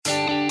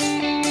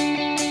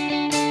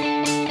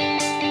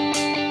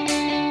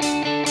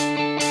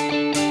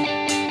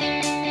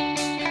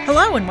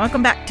Hello and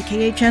welcome back to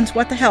KHN's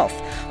What the Health.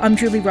 I'm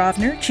Julie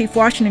Rovner, Chief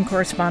Washington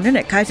Correspondent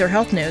at Kaiser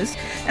Health News,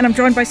 and I'm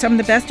joined by some of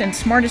the best and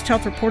smartest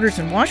health reporters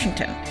in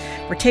Washington.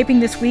 We're taping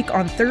this week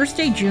on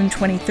Thursday, June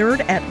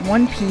 23rd at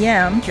 1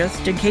 p.m.,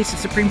 just in case the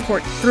Supreme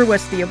Court threw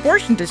us the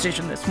abortion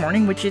decision this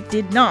morning, which it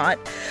did not.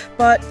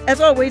 But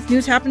as always,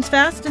 news happens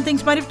fast and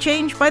things might have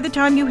changed by the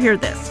time you hear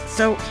this.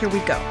 So here we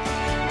go.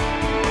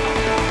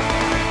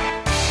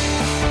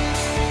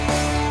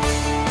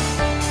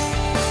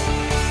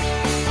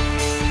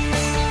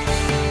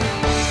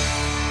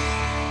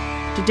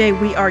 Today,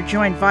 we are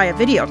joined via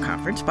video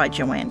conference by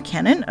Joanne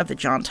Kenen of the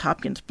Johns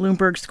Hopkins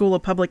Bloomberg School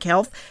of Public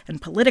Health and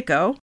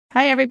Politico.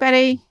 Hi,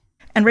 everybody.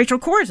 And Rachel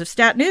Cohrs of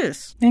Stat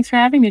News. Thanks for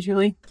having me,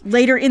 Julie.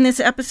 Later in this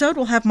episode,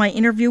 we'll have my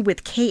interview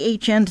with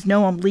KHN's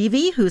Noam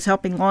Levy, who's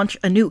helping launch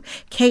a new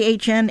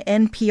KHN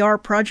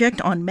NPR project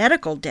on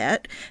medical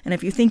debt. And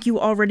if you think you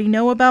already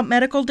know about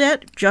medical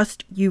debt,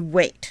 just you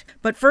wait.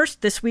 But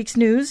first, this week's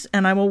news,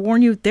 and I will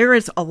warn you, there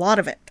is a lot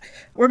of it.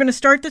 We're going to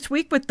start this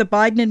week with the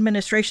Biden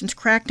administration's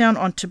crackdown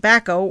on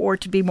tobacco, or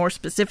to be more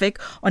specific,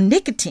 on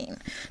nicotine.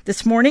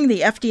 This morning,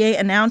 the FDA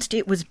announced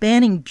it was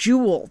banning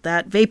Juul,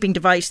 that vaping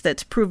device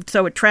that's proved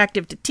so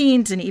attractive to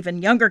teens and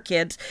even younger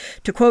kids.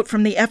 To quote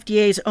from the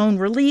FDA's own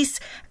release,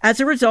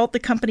 as a result, the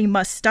company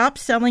must stop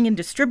selling and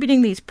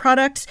distributing these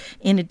products.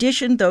 In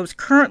addition, those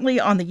currently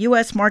on the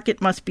U.S.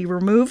 market must be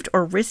removed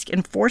or risk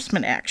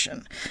enforcement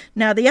action.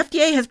 Now, the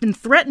FDA has been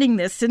threatening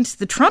this since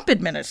the Trump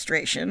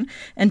administration,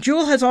 and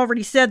Juul has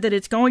already said that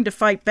it's going to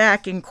fight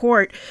back in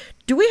court.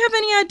 Do we have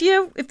any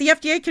idea if the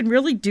FDA can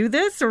really do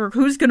this or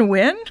who's going to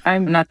win?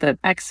 I'm not the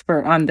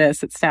expert on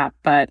this at STAT,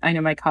 but I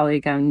know my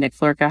colleague Nick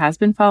Florka has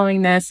been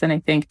following this, and I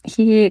think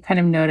he kind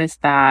of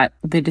noticed that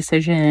the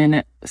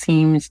decision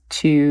seems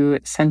to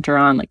center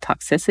on like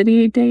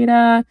toxicity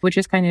data, which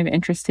is kind of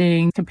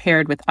interesting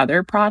compared with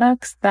other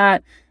products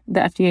that the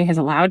FDA has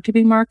allowed to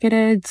be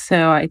marketed.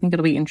 So I think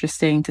it'll be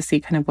interesting to see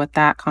kind of what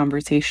that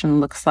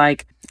conversation looks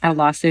like at a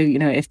lawsuit,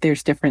 if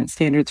there's different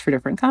standards for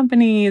different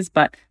companies.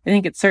 But I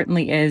think it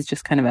certainly is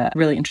just kind of a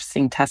really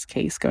interesting test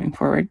case going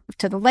forward.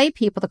 To the lay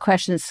people, the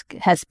question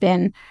has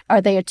been,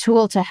 are they a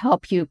tool to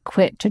help you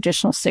quit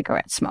traditional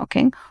cigarette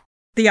smoking?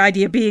 The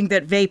idea being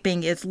that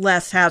vaping is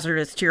less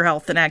hazardous to your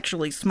health than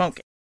actually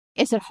smoking.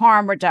 Is it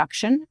harm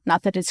reduction?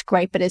 Not that it's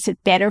great, but is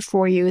it better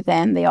for you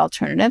than the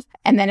alternative?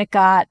 And then it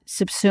got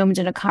subsumed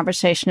in a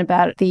conversation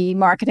about the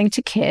marketing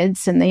to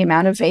kids and the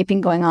amount of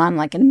vaping going on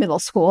like in middle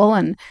school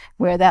and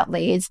where that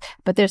leads.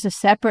 But there's a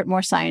separate,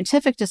 more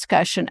scientific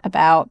discussion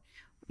about,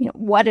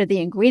 what are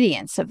the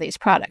ingredients of these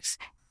products?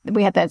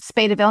 We had that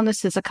spate of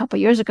illnesses a couple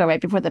of years ago, right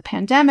before the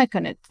pandemic,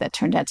 and that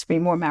turned out to be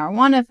more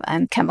marijuana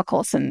and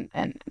chemicals and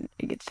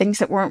things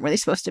that weren't really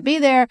supposed to be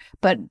there.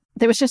 But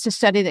there was just a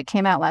study that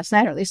came out last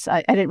night, or at least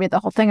I didn't read the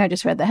whole thing. I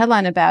just read the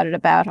headline about it,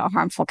 about a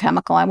harmful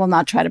chemical. I will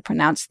not try to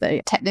pronounce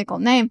the technical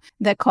name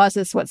that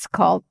causes what's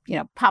called,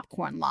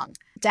 popcorn lung,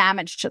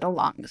 damage to the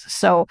lungs.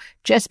 So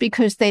just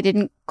because they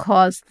didn't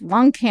cause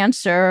lung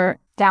cancer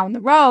down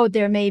the road,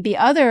 there may be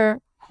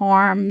other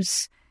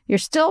harms. You're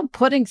still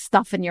putting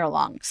stuff in your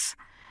lungs.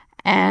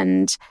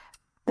 And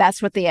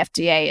that's what the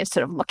FDA is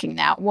sort of looking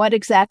at. What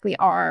exactly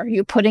are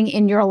you putting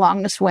in your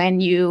lungs when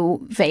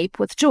you vape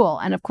with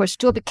Juul? And of course,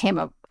 Juul became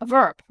a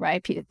verb,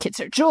 right? Kids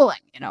are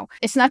Juuling,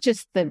 It's not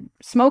just the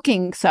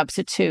smoking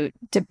substitute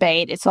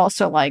debate. It's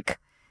also like,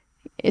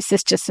 is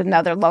this just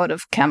another load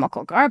of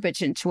chemical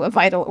garbage into a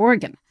vital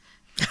organ?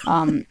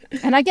 And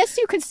I guess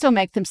you could still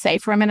make them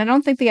safer. I mean, I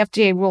don't think the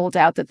FDA ruled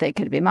out that they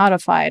could be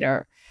modified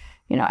or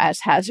as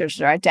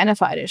hazards are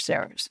identified as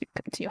theirs.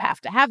 You have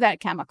to have that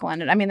chemical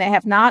in it. I mean, they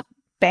have not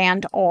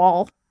banned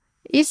all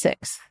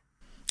e-cigs.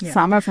 Yeah.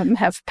 Some of them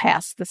have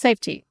passed the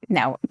safety.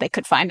 Now, they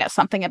could find out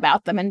something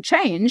about them and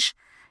change,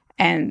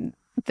 and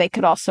they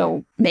could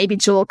also, maybe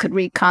Juul could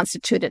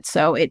reconstitute it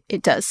so it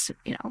does,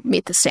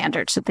 meet the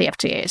standards that the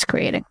FDA is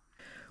creating.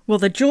 Well,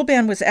 the Juul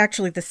ban was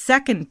actually the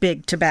second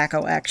big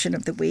tobacco action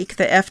of the week.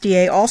 The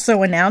FDA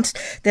also announced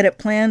that it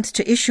plans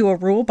to issue a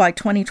rule by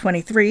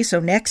 2023, so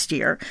next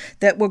year,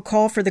 that would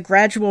call for the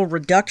gradual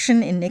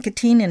reduction in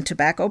nicotine in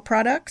tobacco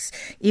products.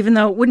 Even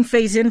though it wouldn't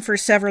phase in for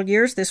several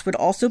years, this would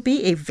also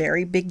be a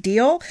very big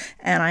deal.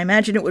 And I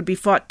imagine it would be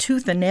fought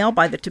tooth and nail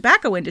by the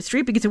tobacco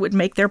industry because it would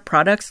make their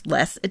products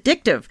less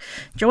addictive.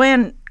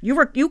 Joanne,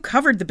 you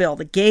covered the bill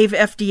that gave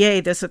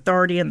FDA this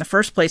authority in the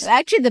first place.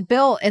 Actually, the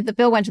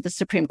bill went to the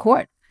Supreme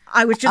Court.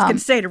 I was just going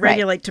to say to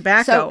regulate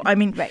tobacco.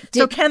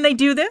 So can they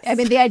do this? I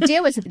mean, the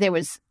idea was that there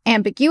was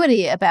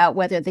ambiguity about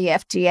whether the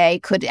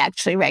FDA could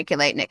actually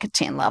regulate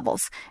nicotine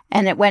levels.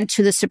 And it went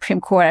to the Supreme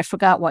Court. I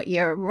forgot what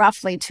year,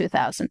 roughly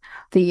 2000.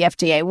 The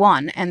FDA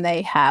won, and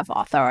they have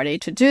authority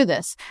to do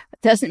this.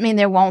 It doesn't mean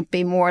there won't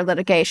be more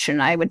litigation.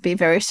 I would be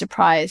very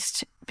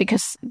surprised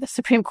because the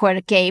Supreme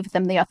Court gave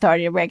them the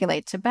authority to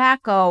regulate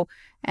tobacco,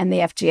 and the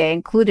FDA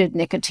included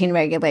nicotine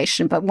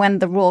regulation. But when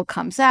the rule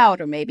comes out,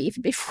 or maybe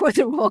even before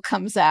the rule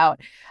comes out,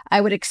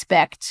 I would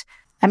expect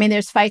I mean,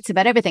 there's fights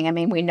about everything. I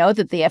mean, we know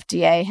that the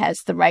FDA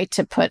has the right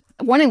to put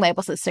warning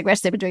labels on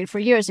cigarettes. They've been doing it for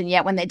years. And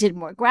yet when they did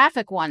more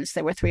graphic ones,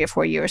 there were 3 or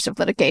 4 years of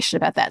litigation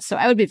about that. So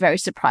I would be very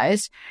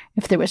surprised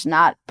if there was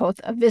not both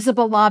a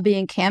visible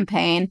lobbying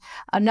campaign,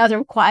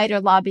 another quieter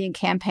lobbying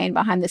campaign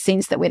behind the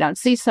scenes that we don't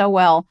see so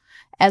well,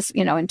 as,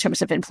 you know, in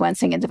terms of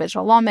influencing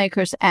individual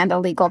lawmakers, and a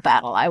legal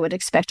battle. I would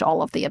expect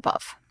all of the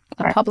above.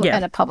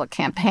 A public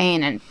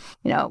campaign, and,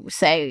 you know,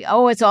 say,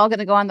 oh, it's all going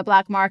to go on the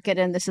black market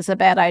and this is a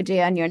bad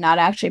idea and you're not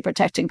actually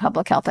protecting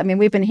public health. I mean,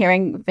 we've been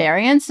hearing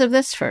variants of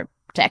this for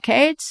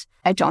decades.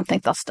 I don't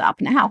think they'll stop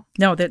now.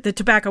 No, the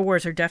tobacco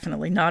wars are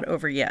definitely not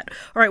over yet.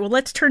 All right, well,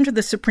 let's turn to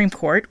the Supreme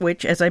Court,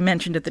 which, as I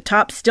mentioned at the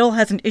top, still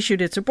hasn't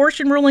issued its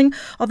abortion ruling,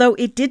 although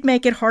it did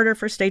make it harder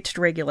for states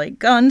to regulate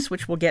guns,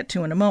 which we'll get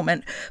to in a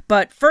moment.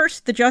 But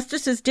first, the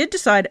justices did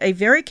decide a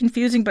very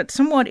confusing but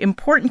somewhat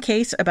important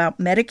case about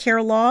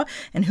Medicare law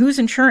and whose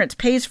insurance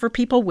pays for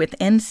people with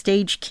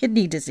end-stage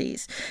kidney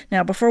disease.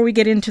 Now, before we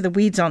get into the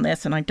weeds on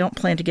this, and I don't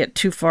plan to get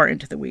too far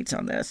into the weeds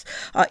on this,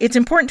 it's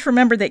important to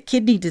remember that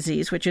kidney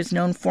disease, which is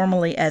known formally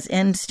as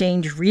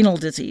end-stage renal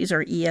disease,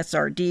 or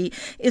ESRD,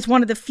 is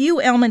one of the few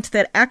ailments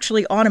that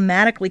actually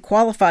automatically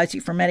qualifies you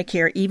for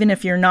Medicare, even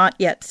if you're not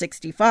yet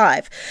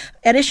 65.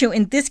 At issue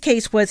in this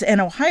case was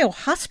an Ohio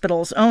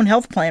hospital's own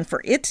health plan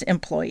for its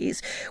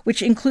employees,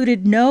 which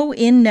included no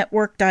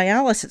in-network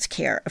dialysis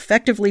care,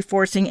 effectively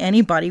forcing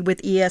anybody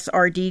with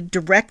ESRD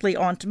directly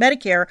onto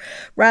Medicare,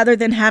 rather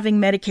than having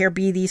Medicare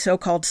be the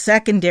so-called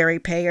secondary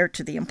payer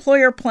to the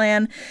employer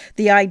plan.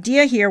 The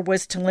idea here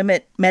was to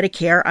limit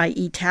Medicare,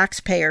 i.e.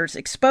 taxpayers,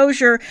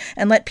 exposure,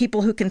 and let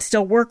people who can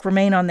still work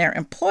remain on their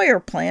employer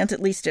plans, at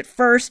least at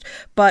first.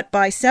 But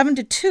by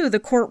 7-2,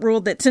 the court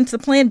ruled that since the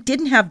plan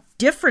didn't have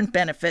different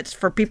benefits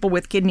for people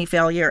with kidney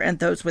failure and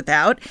those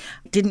without,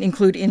 didn't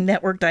include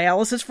in-network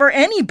dialysis for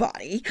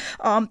anybody,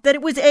 that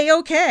it was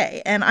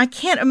A-OK. And I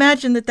can't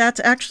imagine that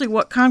that's actually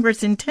what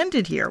Congress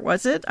intended here,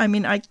 was it? I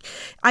mean,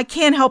 I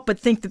can't help but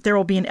think that there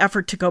will be an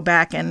effort to go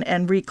back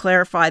and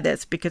re-clarify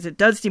this, because it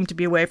does seem to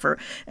be a way for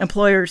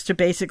employers to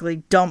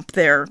basically dump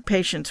their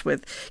patients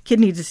with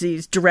kidney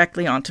disease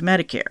directly onto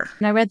Medicare.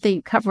 And I read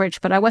the coverage,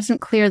 but I wasn't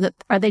clear that,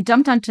 are they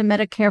dumped onto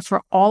Medicare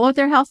for all of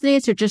their health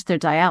needs or just their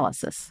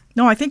dialysis?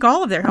 No, I think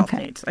all of their health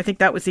needs. I think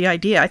that was the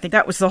idea. I think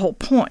that was the whole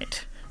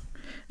point,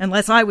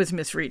 unless I was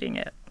misreading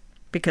it.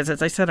 Because,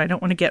 as I said, I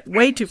don't want to get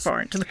way too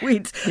far into the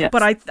weeds. Yes.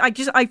 But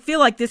I feel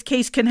like this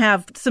case can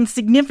have some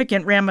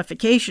significant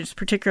ramifications,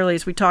 particularly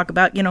as we talk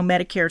about, you know,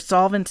 Medicare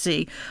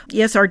solvency.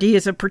 ESRD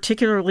is a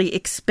particularly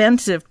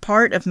expensive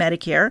part of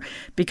Medicare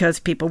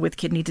because people with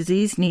kidney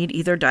disease need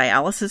either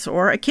dialysis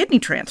or a kidney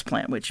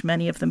transplant, which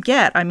many of them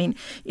get. I mean,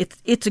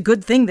 it's a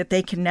good thing that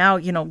they can now,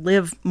 you know,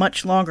 live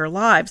much longer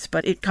lives,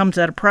 but it comes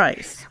at a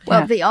price.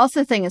 Well, the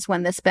also thing is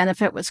when this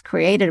benefit was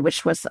created,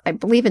 which was, I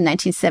believe, in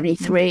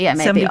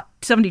 1973.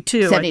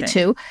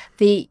 72.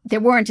 There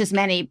weren't as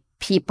many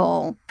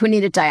people who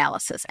needed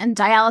dialysis. And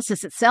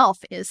dialysis itself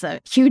is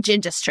a huge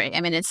industry. I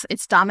mean,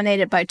 it's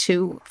dominated by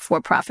 2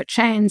 for-profit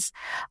chains.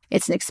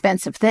 It's an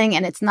expensive thing,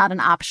 and it's not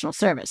an optional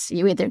service.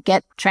 You either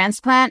get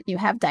transplant, you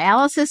have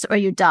dialysis, or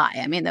you die.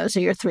 I mean, those are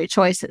your 3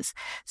 choices.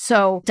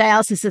 So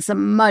dialysis is a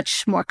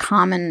much more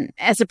common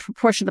as a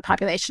proportion of the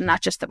population,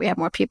 not just that we have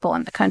more people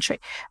in the country.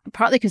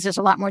 Partly because there's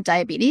a lot more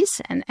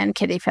diabetes and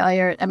kidney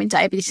failure. I mean,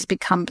 diabetes has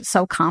become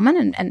so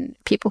common, and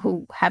people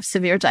who have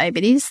severe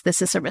diabetes,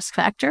 this is a risk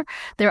factor.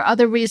 There are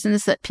other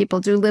reasons that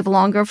people do live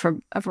longer for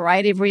a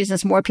variety of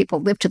reasons. More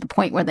people live to the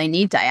point where they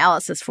need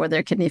dialysis for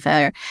their kidney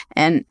failure.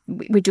 And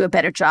we do a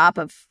better job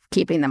of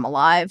keeping them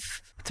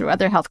alive through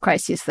other health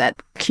crises that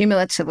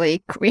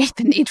cumulatively create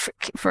the need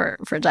for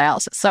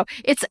dialysis. So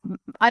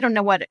I don't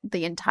know what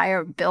the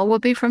entire bill will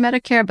be for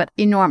Medicare, but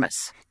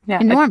enormous. Yeah,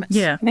 enormous.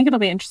 I think it'll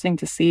be interesting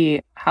to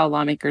see how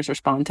lawmakers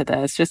respond to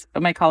this. Just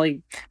my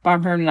colleague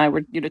Bob Herman and I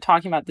were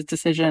talking about this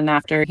decision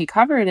after he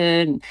covered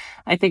it, and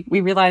I think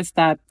we realized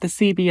that the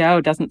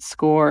CBO doesn't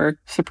score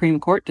Supreme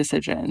Court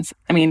decisions.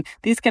 I mean,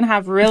 these can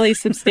have really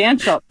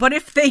substantial. But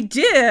if they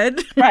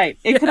did, right,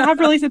 it could have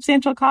really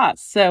substantial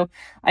costs. So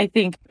I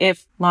think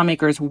if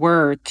lawmakers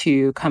were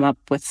to come up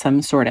with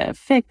some sort of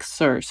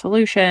fix or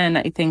solution,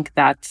 I think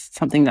that's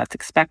something that's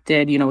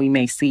expected. You know, we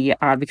may see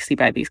advocacy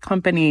by these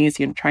companies,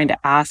 trying to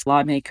ask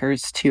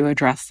lawmakers to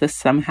address this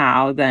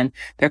somehow. Then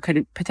there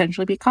could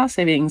potentially be cost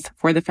savings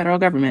for the federal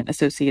government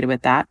associated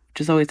with that,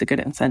 which is always a good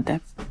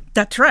incentive.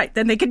 That's right.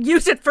 Then they could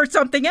use it for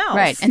something else.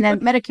 Right. And then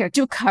Medicare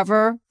do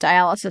cover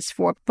dialysis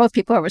for both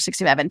people over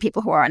 65 and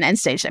people who are on end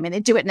stage. I mean, they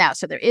do it now.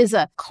 So there is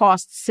a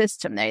cost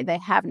system. They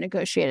have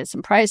negotiated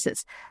some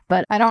prices.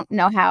 But I don't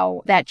know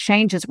how that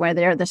changes where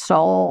they're the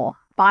sole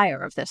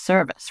buyer of this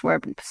service, where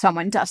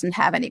someone doesn't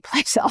have any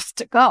place else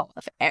to go.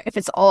 If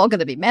it's all going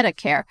to be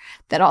Medicare,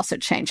 that also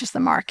changes the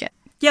market.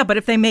 Yeah, but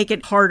if they make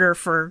it harder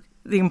for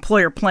the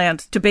employer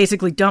plans to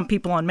basically dump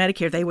people on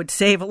Medicare, they would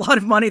save a lot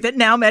of money that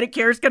now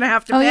Medicare is going to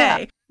have to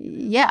pay.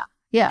 Yeah.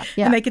 Yeah.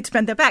 And they could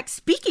spend that back.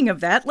 Speaking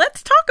of that,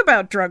 let's talk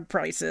about drug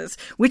prices,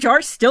 which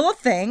are still a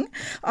thing,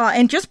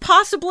 and just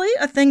possibly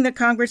a thing that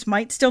Congress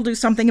might still do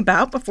something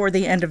about before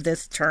the end of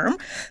this term.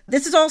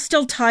 This is all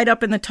still tied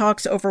up in the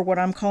talks over what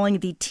I'm calling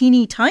the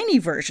teeny tiny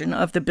version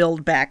of the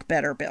Build Back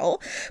Better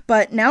bill.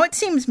 But now it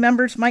seems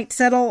members might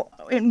settle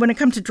when it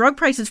comes to drug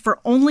prices for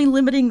only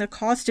limiting the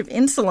cost of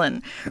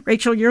insulin.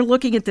 Rachel, you're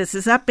looking at this.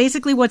 Is that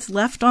basically what's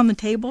left on the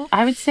table?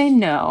 I would say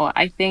no.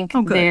 I think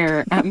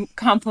they're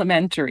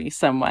complementary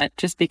somewhat,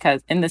 just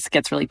because, and this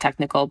gets really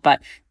technical, but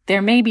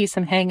there may be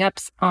some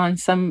hangups on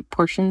some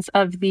portions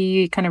of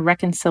the kind of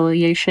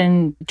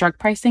reconciliation drug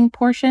pricing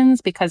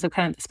portions because of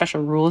kind of the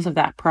special rules of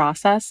that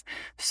process.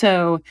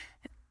 So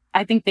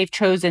I think they've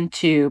chosen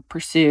to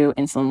pursue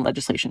insulin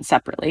legislation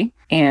separately.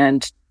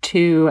 And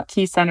two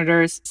key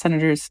Senators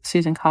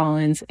Susan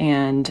Collins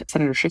and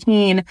Senator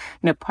Shaheen,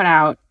 put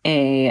out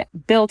a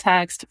bill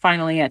text.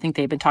 Finally, I think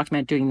they've been talking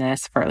about doing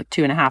this for like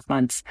 2.5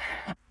 months,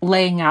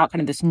 laying out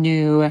kind of this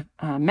new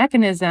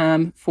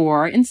mechanism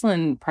for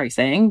insulin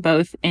pricing,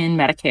 both in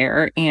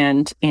Medicare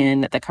and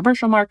in the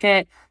commercial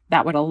market,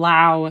 that would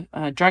allow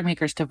drug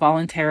makers to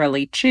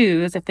voluntarily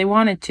choose, if they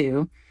wanted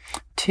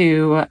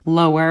to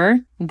lower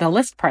the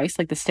list price,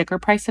 like the sticker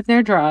price of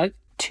their drug,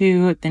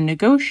 to the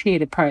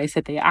negotiated price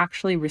that they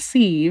actually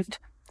received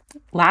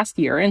last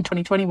year in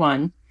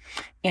 2021.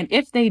 And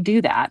if they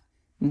do that,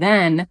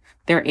 then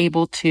they're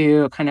able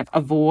to kind of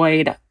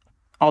avoid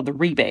all the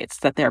rebates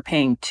that they're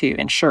paying to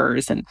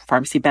insurers and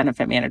pharmacy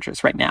benefit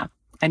managers right now.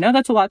 I know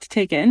that's a lot to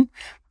take in,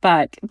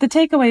 but the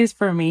takeaways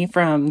for me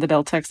from the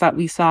bill text that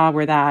we saw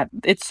were that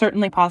it's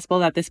certainly possible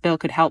that this bill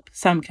could help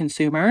some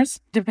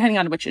consumers. Depending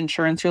on which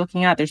insurance you're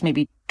looking at, there's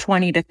maybe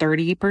 20 to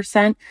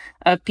 30%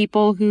 of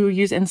people who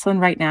use insulin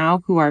right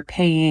now who are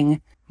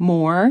paying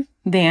more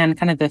than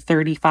kind of the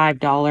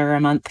 $35 a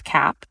month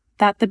cap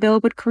that the bill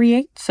would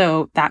create.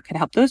 So that could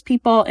help those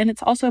people. And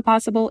it's also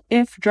possible,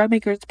 if drug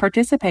makers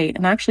participate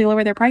and actually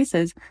lower their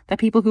prices, that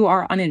people who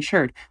are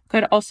uninsured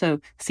could also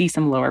see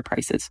some lower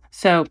prices.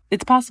 So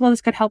it's possible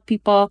this could help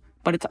people,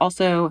 but it's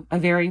also a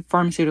very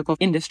pharmaceutical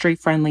industry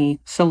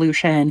friendly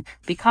solution,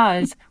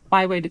 because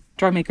why would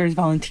drug makers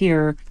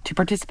volunteer to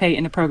participate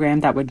in a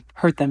program that would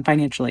hurt them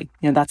financially?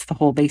 That's the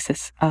whole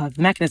basis of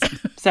the mechanism.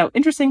 So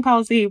interesting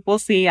policy. We'll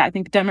see. I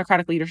think the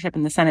Democratic leadership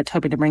in the Senate's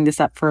hoping to bring this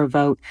up for a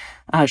vote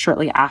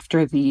shortly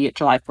after the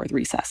July 4th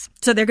recess.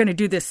 So they're going to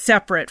do this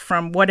separate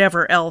from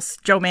whatever else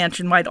Joe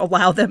Manchin might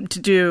allow them to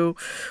do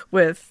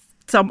with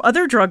some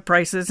other drug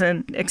prices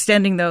and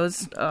extending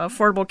those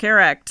Affordable Care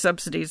Act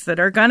subsidies that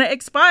are going to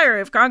expire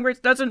if Congress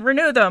doesn't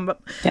renew them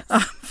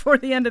for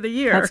the end of the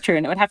year. That's true.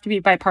 And it would have to be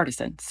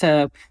bipartisan.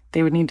 So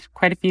they would need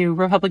quite a few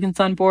Republicans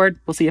on board.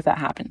 We'll see if that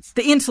happens.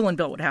 The insulin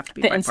bill would have to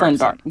be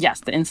bipartisan.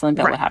 The insulin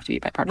bill would have to be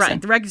bipartisan.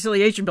 Right. The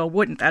reconciliation bill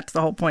wouldn't. That's the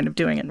whole point of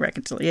doing it in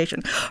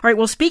reconciliation. All right.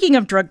 Well, speaking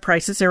of drug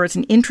prices, there was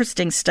an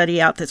interesting study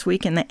out this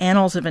week in the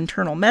Annals of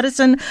Internal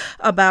Medicine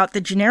about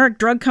the generic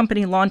drug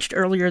company launched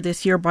earlier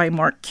this year by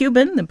Mark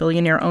Cuban, the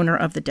billionaire owner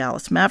of the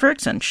Dallas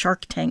Mavericks and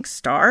Shark Tank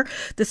star.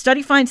 The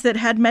study finds that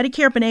had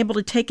Medicare been able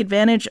to take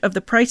advantage of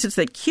the prices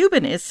that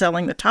Cuban is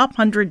selling the top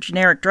 100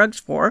 generic drugs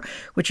for,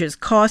 which is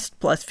cost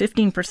plus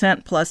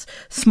 15% plus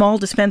small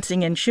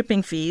dispensing and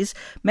shipping fees,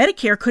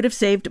 Medicare could have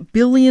saved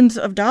billions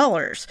of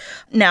dollars.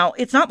 Now,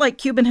 it's not like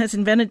Cuban has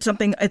invented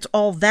something that's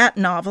all that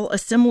novel. A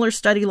similar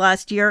study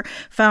last year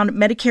found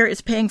Medicare is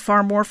paying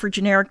far more for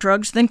generic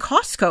drugs than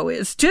Costco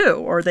is,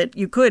 too, or that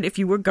you could if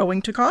you were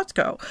going to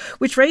Costco,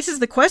 which raises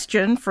the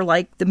question for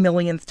like the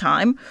millionth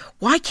time,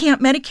 why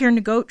can't Medicare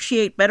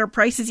negotiate better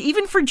prices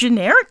even for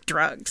generic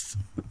drugs?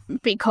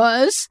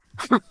 Because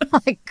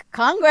like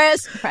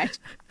Congress, right?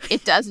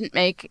 It doesn't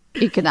make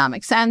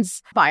economic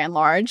sense. By and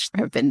large,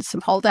 there have been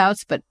some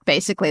holdouts, but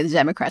basically the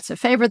Democrats have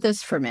favored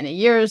this for many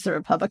years. The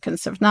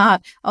Republicans have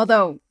not,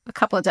 although a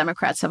couple of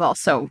Democrats have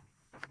also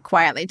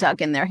quietly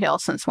dug in their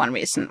heels since one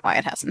reason why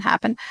it hasn't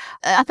happened.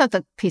 I thought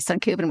the piece on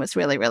Cuban was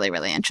really, really,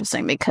 really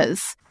interesting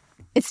because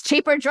it's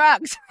cheaper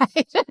drugs,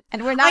 right?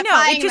 And we're not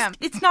buying them.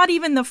 It's not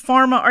even the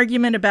pharma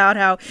argument about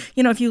how,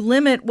 if you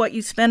limit what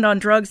you spend on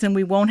drugs, then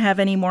we won't have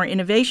any more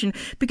innovation,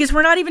 because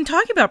we're not even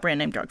talking about brand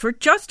name drugs. We're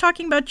just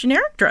talking about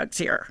generic drugs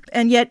here.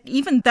 And yet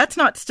even that's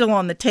not still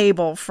on the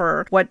table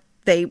for what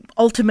they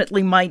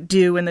ultimately might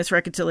do in this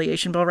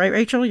reconciliation bill, right,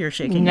 Rachel? You're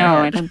shaking your head.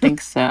 No, I don't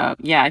think so.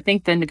 Yeah, I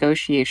think the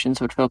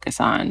negotiations would focus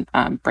on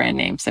brand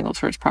name single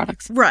source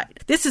products. Right.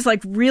 This is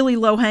like really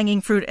low-hanging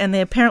fruit, and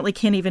they apparently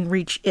can't even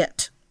reach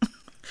it.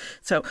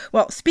 So,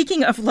 well,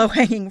 speaking of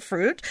low-hanging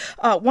fruit,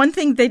 one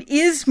thing that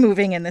is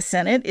moving in the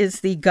Senate is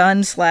the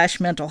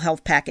gun/mental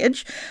health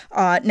package.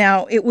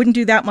 Now, it wouldn't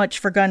do that much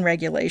for gun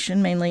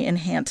regulation, mainly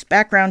enhanced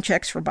background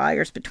checks for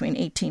buyers between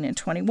 18 and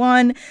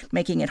 21,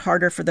 making it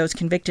harder for those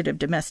convicted of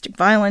domestic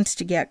violence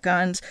to get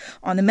guns.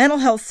 On the mental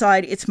health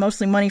side, it's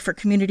mostly money for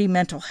community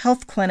mental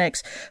health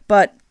clinics,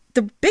 but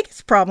the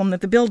biggest problem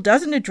that the bill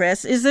doesn't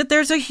address is that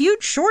there's a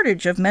huge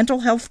shortage of mental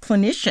health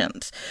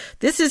clinicians.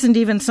 This isn't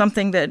even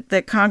something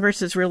that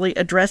Congress is really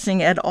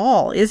addressing at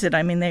all, is it?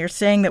 I mean, they are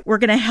saying that we're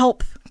going to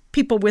help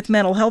people with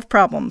mental health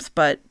problems,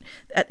 but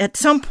at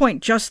some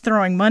point, just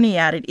throwing money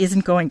at it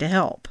isn't going to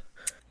help.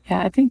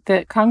 Yeah, I think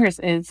that Congress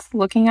is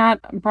looking at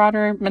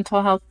broader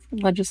mental health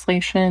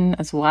legislation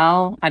as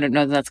well. I don't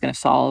know that that's going to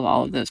solve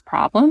all of those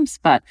problems,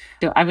 but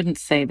I wouldn't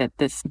say that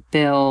this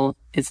bill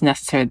is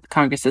necessarily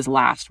Congress's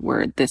last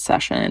word this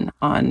session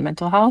on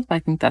mental health. I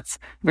think that's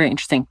a very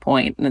interesting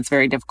point, and it's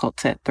very difficult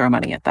to throw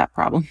money at that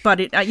problem. But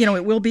it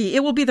will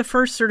be the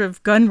first sort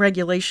of gun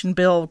regulation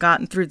bill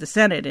gotten through the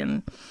Senate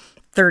in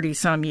 30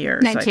 some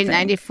years.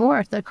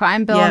 1994, the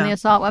crime bill and the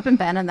assault weapon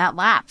ban, and that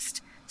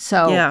lapsed.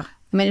 So. Yeah.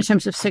 I mean, in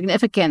terms of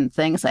significant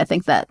things, I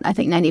think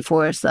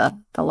 94 is the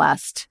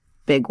last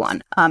big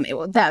one.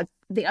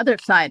 The other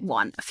side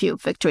won a few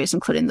victories,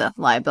 including the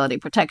liability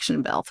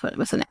protection bill. It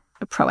was a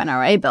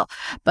pro-NRA bill.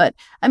 But,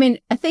 I mean,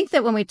 I think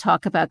that when we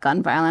talk about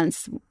gun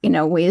violence,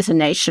 we as a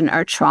nation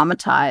are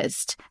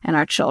traumatized, and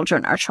our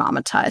children are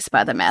traumatized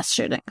by the mass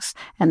shootings.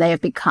 And they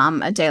have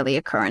become a daily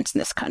occurrence in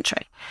this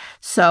country.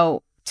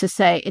 So to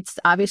say it's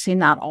obviously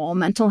not all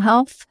mental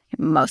health.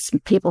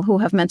 Most people who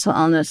have mental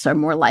illness are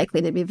more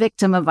likely to be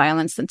victim of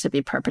violence than to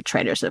be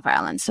perpetrators of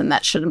violence, and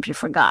that shouldn't be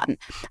forgotten.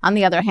 On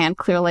the other hand,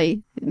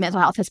 clearly, mental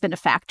health has been a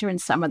factor in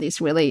some of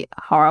these really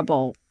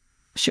horrible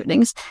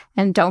shootings.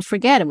 And don't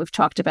forget, and we've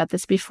talked about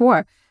this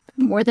before,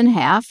 more than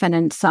half, and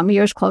in some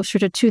years closer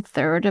to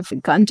 2/3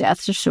 of gun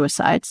deaths are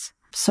suicides.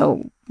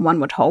 So one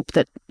would hope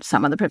that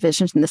some of the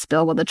provisions in this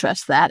bill will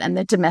address that. And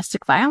the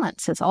domestic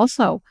violence is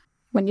also,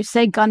 when you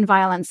say gun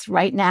violence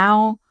right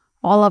now,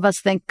 all of us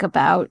think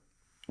about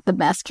the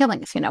mass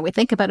killings. We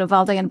think about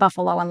Uvalde and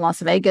Buffalo and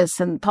Las Vegas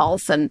and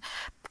Pulse and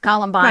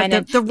Columbine.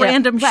 Right, the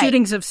random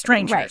shootings of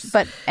strangers.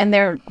 Right, and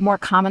they're more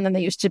common than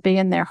they used to be,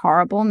 and they're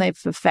horrible, and they've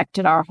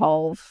affected our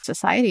whole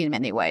society in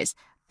many ways.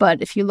 But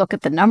if you look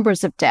at the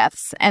numbers of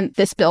deaths, and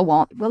this bill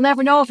we'll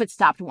never know if it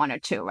stopped one or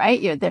two, right?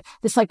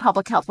 It's like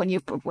public health. When you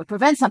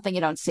prevent something,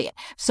 you don't see it.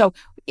 So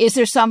is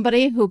there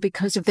somebody who,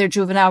 because of their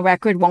juvenile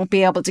record, won't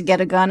be able to get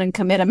a gun and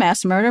commit a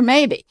mass murder?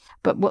 Maybe.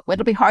 But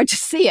it'll be hard to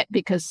see it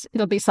because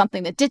it'll be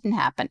something that didn't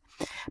happen.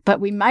 But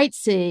we might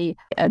see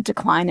a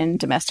decline in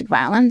domestic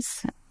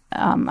violence.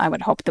 I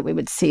would hope that we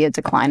would see a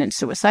decline in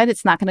suicide.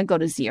 It's not going to go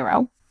to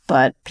zero.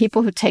 But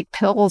people who take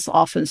pills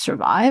often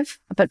survive,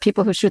 but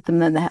people who shoot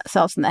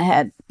themselves in the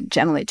head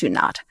generally do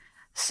not.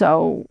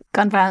 So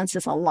gun violence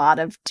is a lot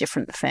of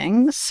different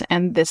things,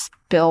 and this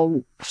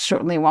bill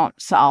certainly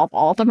won't solve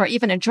all of them or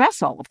even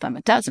address all of them.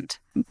 It doesn't.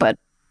 But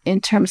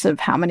in terms of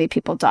how many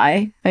people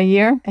die a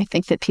year, I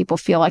think that people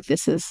feel like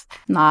this is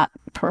not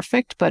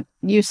perfect, but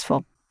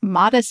useful.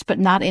 Modest, but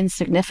not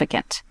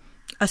insignificant.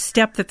 A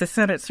step that the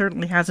Senate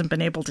certainly hasn't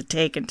been able to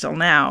take until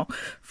now,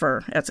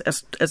 for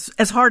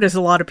as hard as a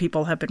lot of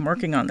people have been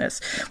working on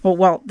this. Well,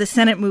 while the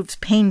Senate moves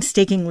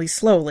painstakingly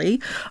slowly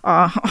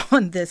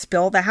on this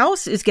bill, the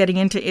House is getting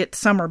into its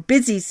summer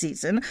busy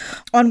season.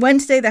 On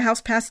Wednesday, the House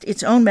passed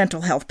its own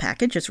mental health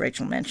package, as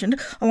Rachel mentioned,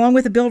 along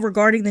with a bill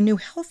regarding the new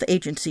health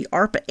agency,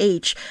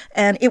 ARPA-H,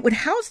 and it would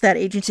house that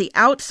agency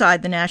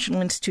outside the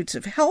National Institutes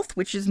of Health,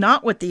 which is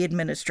not what the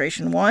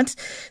administration wants.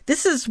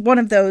 This is one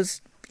of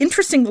those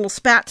interesting little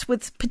spats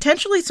with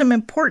potentially some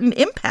important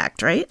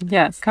impact, right?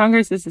 Yes.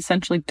 Congress is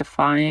essentially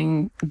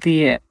defying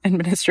the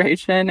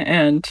administration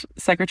and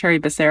Secretary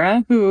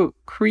Becerra, who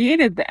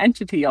created the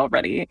entity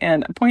already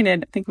and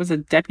appointed, I think, was a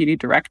deputy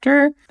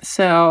director.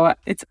 So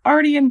it's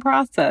already in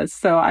process.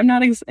 So I'm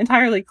not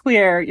entirely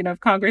clear, if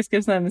Congress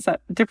gives them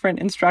different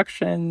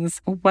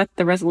instructions, what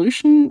the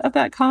resolution of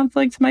that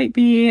conflict might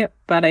be.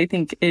 But I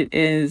think it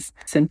is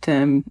a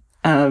symptom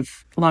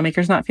of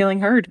lawmakers not feeling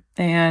heard.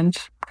 And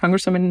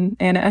Congresswoman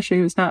Anna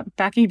Eshoo is not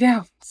backing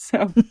down.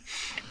 So,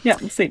 yeah,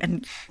 we'll see.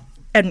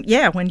 And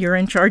yeah, when you're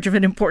in charge of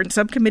an important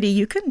subcommittee,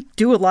 you can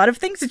do a lot of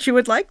things that you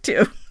would like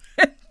to.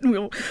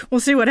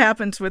 We'll see what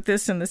happens with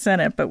this in the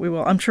Senate, but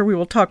I'm sure we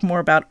will talk more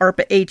about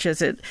ARPA-H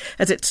as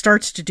it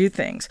starts to do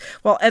things.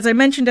 Well, as I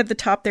mentioned at the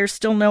top, there's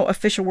still no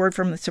official word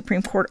from the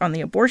Supreme Court on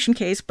the abortion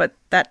case, but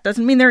that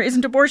doesn't mean there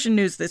isn't abortion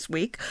news this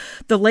week.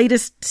 The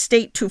latest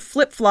state to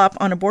flip-flop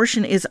on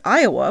abortion is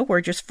Iowa,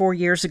 where just 4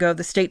 years ago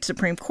the state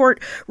Supreme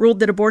Court ruled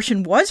that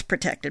abortion was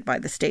protected by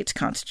the state's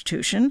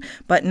constitution.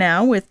 But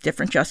now, with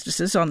different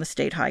justices on the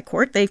state high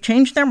court, they've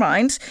changed their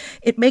minds.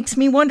 It makes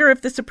me wonder if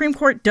the Supreme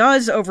Court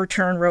does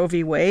overturn Roe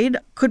v. Wade.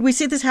 Could we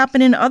see this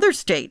happen in other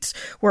states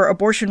where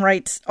abortion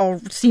rights all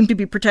seem to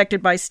be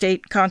protected by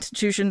state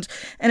constitutions?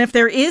 And if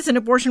there is an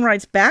abortion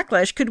rights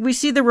backlash, could we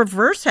see the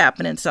reverse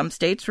happen in some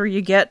states where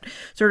you get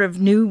sort of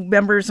new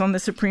members on the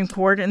Supreme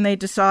Court and they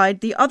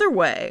decide the other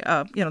way,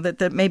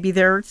 that maybe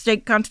their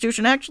state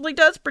constitution actually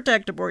does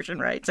protect abortion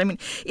rights? I mean,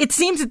 it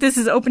seems that this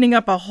is opening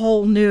up a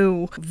whole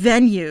new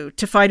venue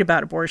to fight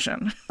about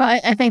abortion.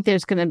 Well, I think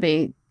there's going to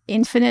be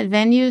infinite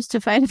venues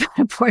to fight about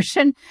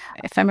abortion.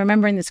 If I'm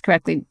remembering this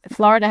correctly,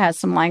 Florida has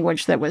some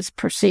language that was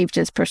perceived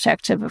as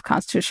protective of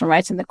constitutional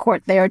rights, and the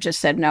court there just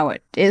said, no,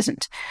 it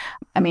isn't.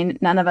 I mean,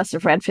 none of us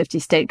have read 50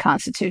 state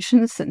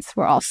constitutions since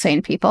we're all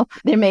sane people.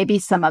 There may be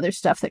some other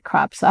stuff that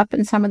crops up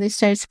in some of these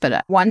states,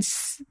 but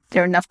once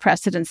there are enough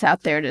precedents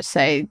out there to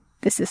say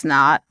this is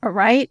not a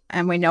right,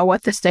 and we know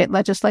what the state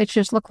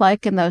legislatures look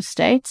like in those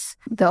states,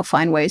 they'll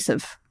find ways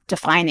of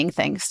defining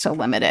things to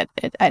limit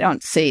it. I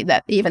don't see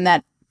that even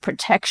that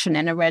protection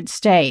in a red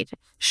state,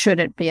 should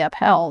it be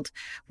upheld,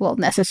 will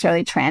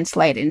necessarily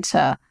translate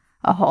into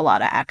a whole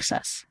lot of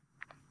access.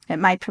 It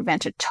might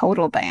prevent a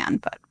total ban,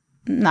 but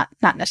not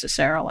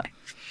necessarily.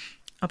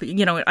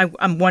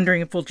 I'm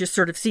wondering if we'll just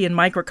sort of see in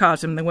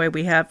microcosm the way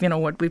we have,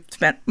 what we've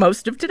spent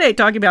most of today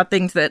talking about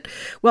things that,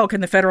 well,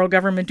 can the federal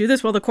government do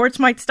this? Well, the courts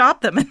might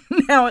stop them. And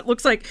now it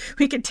looks like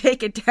we could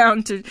take it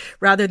down to,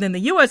 rather than the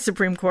U.S.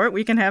 Supreme Court,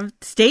 we can have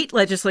state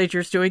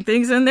legislatures doing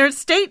things, and their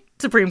state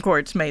Supreme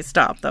Courts may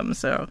stop them.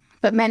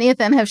 But many of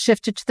them have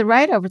shifted to the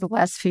right over the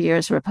last few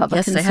years.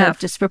 Republicans have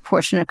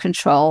disproportionate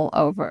control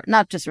over,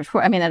 not just, I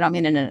don't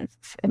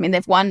mean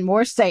they've won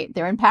more state.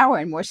 They're in power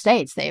in more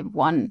states. They've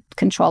won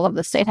control of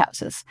the state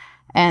houses.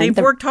 And they've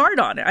worked hard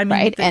on it.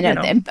 Right.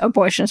 And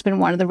abortion has been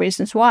one of the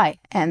reasons why.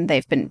 And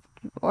they've been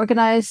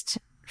organized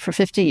for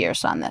 50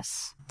 years on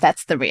this.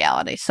 That's the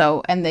reality.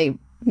 So, and they,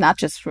 not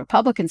just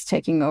Republicans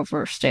taking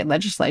over state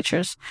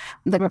legislatures,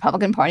 the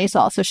Republican Party's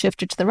also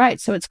shifted to the right.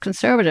 So it's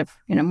conservative,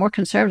 more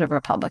conservative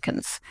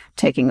Republicans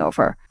taking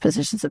over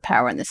positions of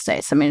power in the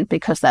states.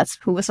 Because that's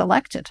who was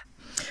elected.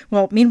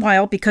 Well,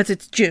 meanwhile, because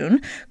it's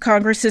June,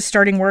 Congress is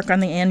starting work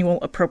on the annual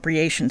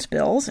appropriations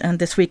bills. And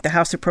this week, the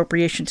House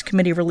Appropriations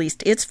Committee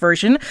released its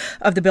version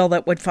of the bill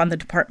that would fund the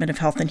Department of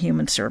Health and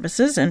Human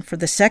Services. And for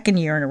the second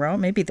year in a row,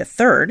 maybe the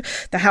third,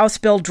 the House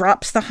bill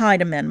drops the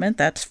Hyde Amendment.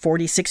 That's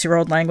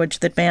 46-year-old language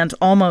that bans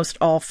almost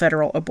all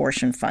federal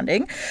abortion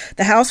funding.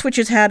 The House, which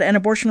has had an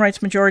abortion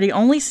rights majority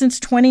only since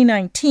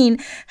 2019,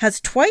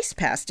 has twice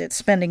passed its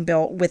spending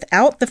bill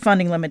without the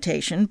funding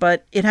limitation,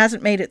 but it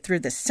hasn't made it through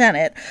the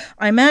Senate.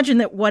 I imagine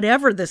that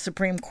whatever the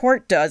Supreme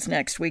Court does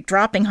next week,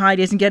 dropping Hyde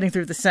isn't getting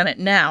through the Senate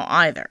now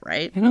either,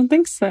 right? I don't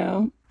think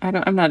so.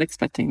 I'm not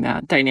expecting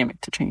that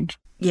dynamic to change.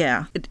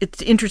 Yeah,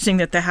 it's interesting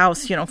that the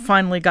House,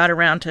 finally got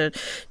around to,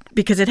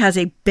 because it has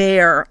a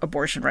bare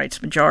abortion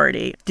rights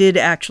majority, did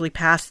actually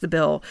pass the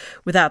bill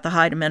without the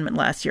Hyde Amendment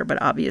last year,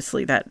 but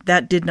obviously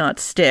that did not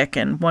stick,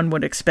 and one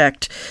would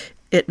expect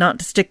it not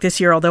to stick this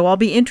year, although I'll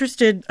be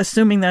interested,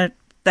 assuming that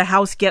the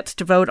House gets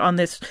to vote on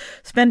this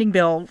spending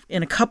bill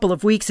in a couple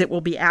of weeks. It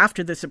will be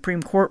after the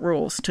Supreme Court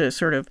rules to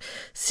sort of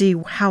see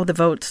how the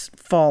votes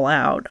fall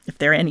out, if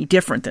they're any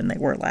different than they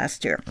were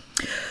last year.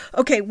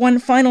 Okay, one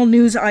final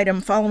news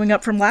item following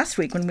up from last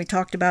week when we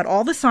talked about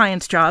all the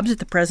science jobs that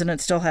the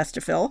president still has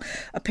to fill.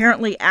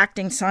 Apparently,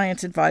 acting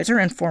science advisor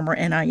and former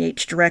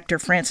NIH director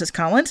Francis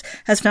Collins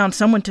has found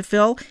someone to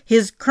fill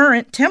his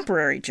current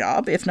temporary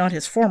job, if not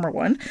his former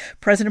one.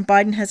 President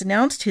Biden has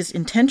announced his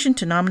intention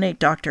to nominate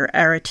Dr.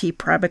 Arati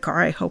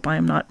Prabhakar, I hope I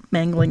am not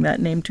mangling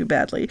that name too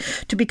badly,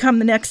 to become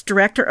the next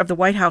director of the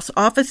White House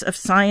Office of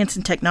Science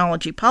and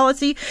Technology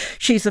Policy.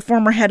 She's the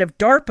former head of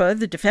DARPA,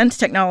 the Defense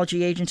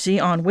Technology Agency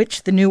on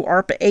which the new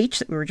ARPA-H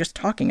that we were just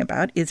talking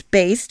about is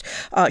based.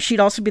 She'd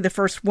also be the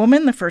first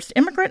woman, the first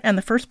immigrant, and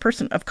the first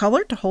person of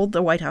color to hold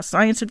the White House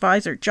Science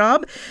Advisor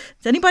job.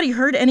 Has anybody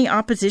heard any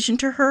opposition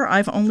to her?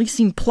 I've only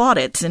seen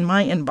plaudits in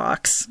my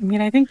inbox.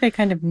 I think they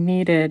kind of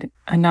needed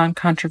a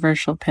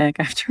non-controversial pick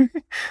after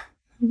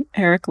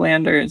Eric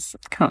Lander's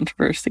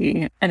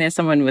controversy. And as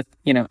someone with,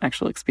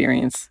 actual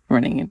experience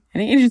running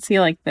an agency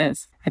like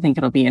this, I think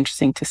it'll be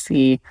interesting to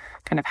see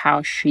kind of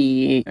how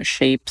she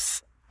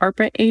shapes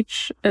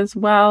ARPA-H as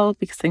well,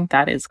 because I think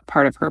that is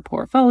part of her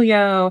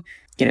portfolio,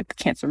 the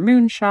cancer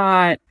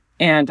moonshot,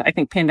 and I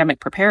think pandemic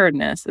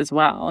preparedness as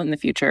well in the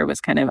future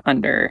was kind of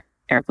under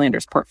Eric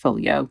Lander's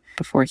portfolio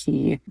before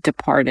he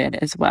departed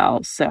as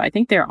well. So I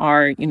think there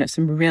are,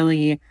 some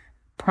really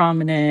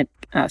prominent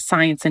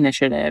science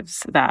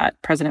initiatives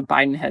that President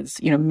Biden has,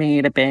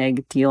 made a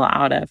big deal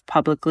out of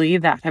publicly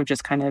that have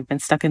just kind of been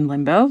stuck in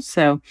limbo.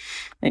 So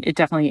it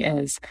definitely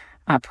is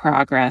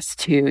progress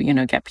to,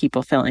 get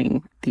people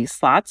filling these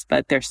slots,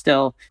 but they're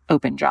still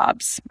open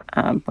jobs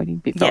waiting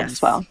to be filled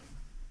as well.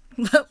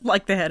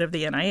 Like the head of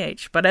the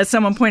NIH. But as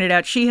someone pointed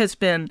out, she has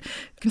been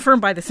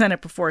confirmed by the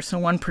Senate before, so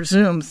one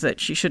presumes that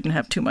she shouldn't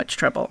have too much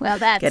trouble. Well,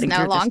 that's getting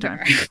no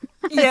longer.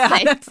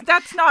 Yeah,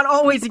 that's not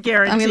always a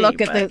guarantee.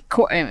 Look at the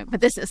court,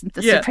 but this isn't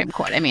the Supreme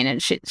Court.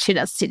 And she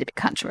does seem to be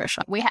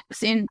controversial. We have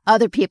seen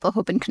other people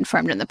who've been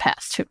confirmed in the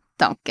past who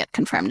don't get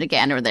confirmed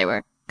again, or they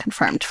were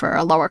confirmed for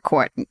a lower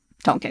court and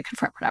don't get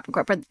confirmed for an upper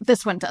court. But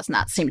this one does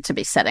not seem to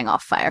be setting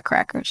off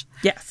firecrackers.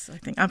 Yes,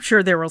 I'm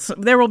sure there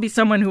will be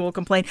someone who will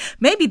complain.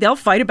 Maybe they'll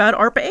fight about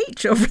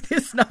ARPA-H over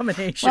this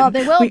nomination. Well,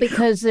 they will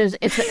because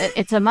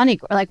it's a money,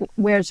 like,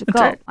 where's it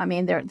go?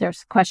 Right.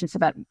 There's questions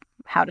about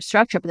how to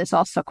structure it, but there's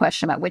also a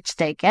question about which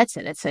state gets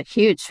it. It's a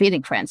huge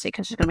feeding frenzy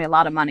because there's going to be a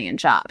lot of money in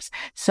jobs.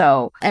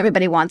 So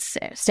everybody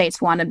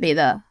states want to be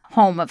the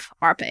home of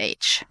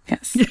ARPA-H.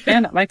 Yes.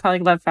 And my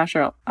colleague, Lev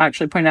Fasher,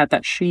 actually pointed out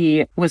that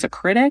she was a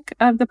critic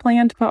of the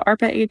plan to put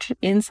ARPA-H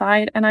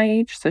inside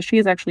NIH. So she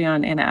is actually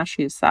on Anna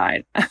Ashew's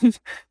side of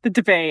the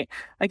debate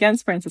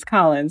against Francis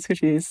Collins, who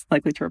she's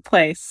likely to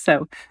replace.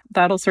 So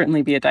that'll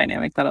certainly be a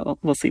dynamic that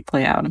we'll see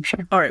play out, I'm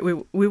sure. All right.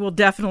 We will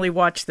definitely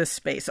watch this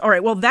space. All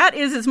right. Well, that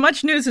is as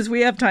much news as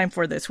we have time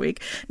for this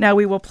week. Now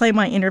we will play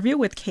my interview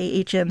with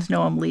KHN's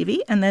Noam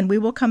Levy, and then we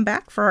will come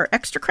back for our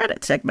extra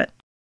credit segment.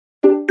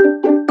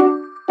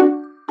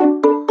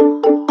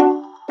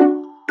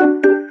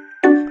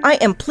 I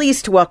am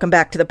pleased to welcome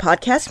back to the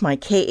podcast my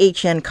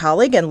KHN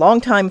colleague and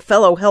longtime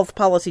fellow health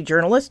policy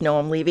journalist,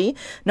 Noam Levy.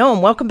 Noam,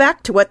 welcome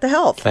back to What the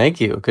Health. Thank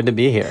you. Good to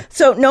be here.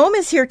 So Noam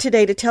is here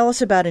today to tell us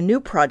about a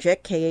new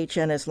project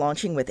KHN is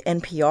launching with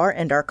NPR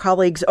and our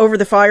colleagues over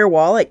the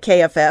firewall at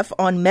KFF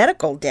on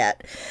medical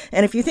debt.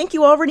 And if you think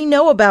you already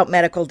know about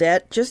medical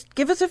debt, just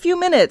give us a few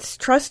minutes.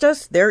 Trust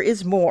us, there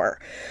is more.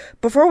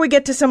 Before we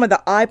get to some of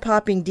the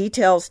eye-popping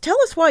details,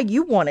 tell us why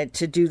you wanted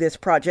to do this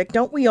project.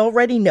 Don't we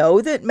already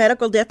know that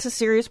medical debt's a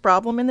serious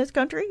problem in this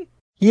country?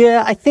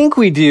 Yeah, I think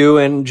we do.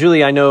 And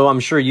Julie, I'm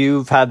sure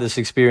you've had this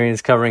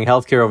experience covering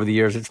healthcare over the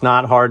years. It's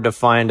not hard to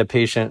find a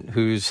patient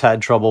who's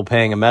had trouble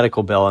paying a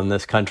medical bill in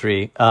this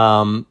country.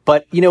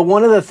 But,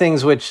 one of the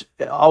things which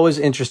always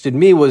interested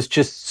me was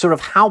just sort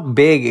of how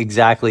big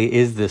exactly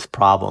is this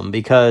problem?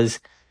 Because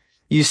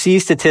you see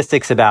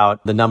statistics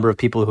about the number of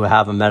people who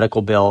have a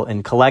medical bill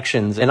in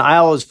collections. And I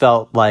always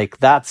felt like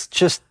that's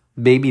just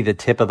maybe the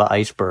tip of the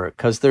iceberg,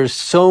 because there's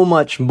so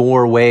much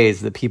more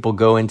ways that people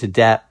go into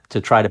debt to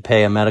try to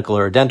pay a medical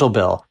or a dental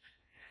bill.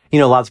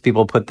 Lots of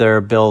people put their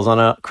bills on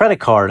a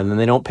credit card and then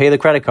they don't pay the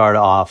credit card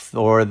off,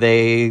 or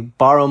they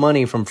borrow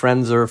money from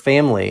friends or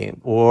family,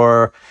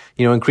 or,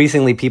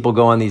 increasingly people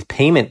go on these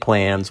payment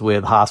plans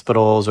with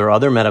hospitals or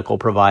other medical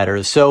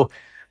providers. So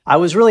I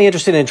was really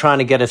interested in trying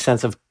to get a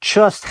sense of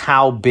just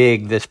how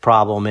big this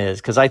problem is,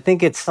 because I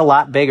think it's a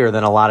lot bigger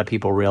than a lot of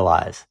people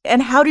realize.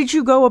 And how did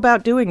you go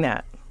about doing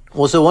that?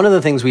 Well, so one of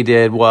the things we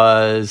did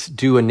was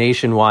do a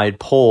nationwide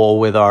poll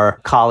with our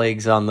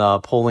colleagues on the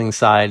polling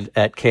side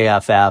at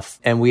KFF.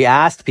 And we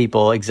asked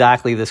people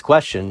exactly this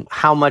question: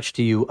 how much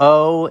do you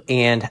owe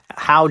and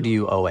how do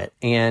you owe it?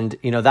 And,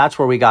 that's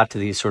where we got to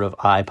these sort of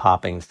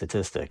eye-popping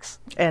statistics.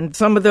 And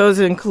some of those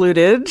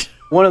included...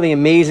 One of the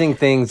amazing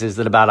things is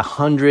that about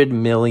 100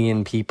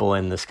 million people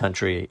in this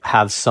country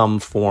have some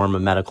form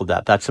of medical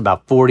debt. That's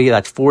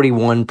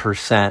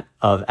 41%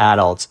 of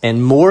adults,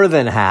 and more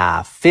than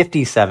half,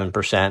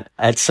 57%,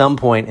 at some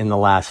point in the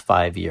last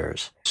 5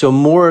 years. So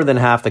more than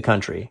half the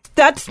country.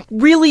 That's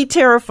really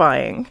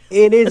terrifying.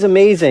 It is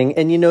amazing.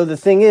 And the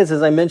thing is,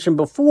 as I mentioned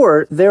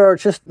before, there are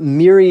just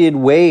myriad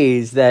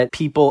ways that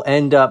people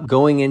end up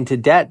going into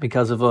debt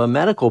because of a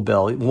medical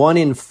bill. 1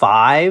 in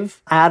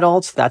 5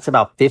 adults, that's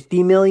about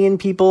 50 million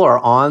people, are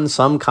on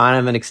some kind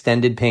of an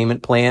extended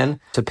payment plan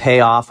to pay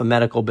off a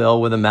medical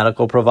bill with a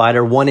medical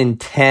provider. 1 in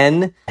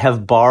 10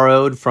 have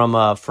borrowed from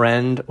a friend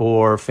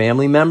or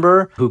family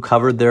member who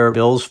covered their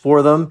bills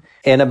for them.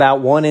 And about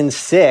 1 in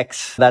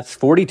 6, that's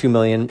 42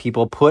 million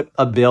people, put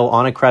a bill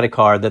on a credit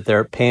card that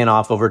they're paying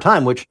off over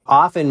time, which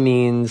often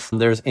means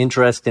there's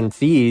interest and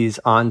fees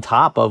on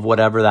top of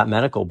whatever that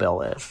medical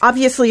bill is.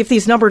 Obviously, if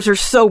these numbers are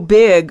so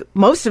big,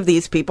 most of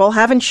these people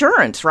have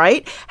insurance,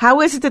 right?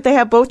 How is it that they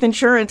have both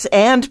insurance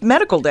and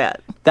medical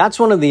debt? That's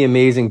one of the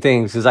amazing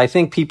things, is I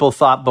think people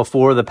thought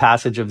before the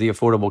passage of the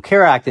Affordable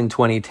Care Act in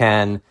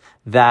 2010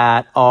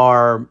 that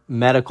our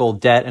medical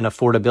debt and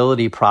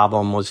affordability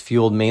problem was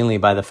fueled mainly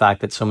by the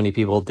fact that so many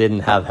people didn't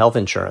have health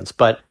insurance.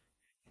 But,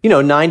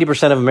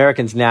 90% of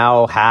Americans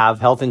now have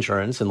health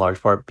insurance, in large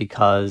part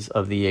because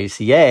of the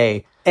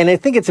ACA. And I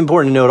think it's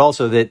important to note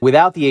also that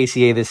without the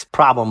ACA, this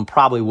problem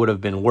probably would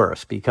have been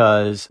worse,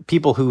 because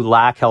people who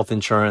lack health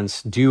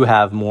insurance do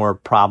have more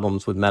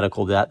problems with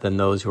medical debt than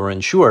those who are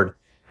insured.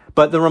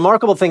 But the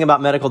remarkable thing about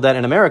medical debt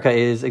in America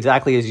is,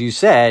 exactly as you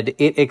said,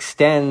 it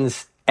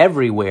extends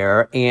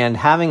everywhere, and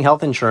having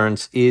health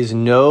insurance is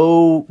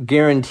no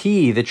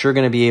guarantee that you're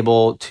going to be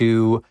able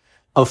to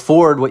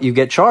afford what you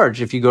get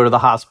charged if you go to the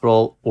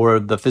hospital or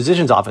the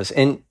physician's office.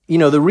 And,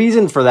 the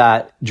reason for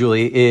that,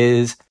 Julie,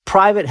 is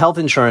private health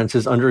insurance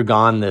has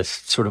undergone this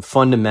sort of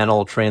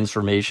fundamental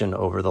transformation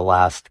over the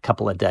last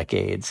couple of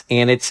decades.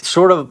 And it's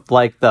sort of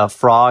like the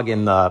frog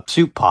in the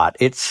soup pot.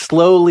 It's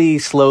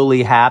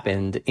slowly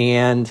happened.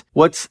 And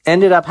what's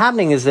ended up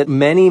happening is that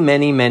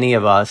many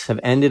of us have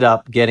ended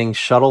up getting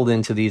shuttled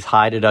into these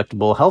high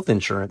deductible health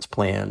insurance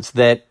plans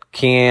that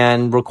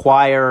can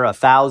require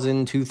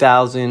 $1,000,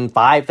 $2,000,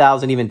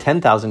 $5,000, even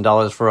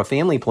 $10,000 for a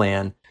family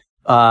plan.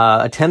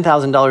 A $10,000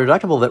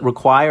 deductible that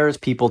requires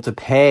people to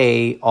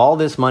pay all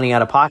this money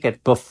out of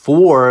pocket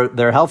before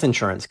their health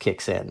insurance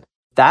kicks in.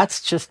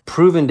 That's just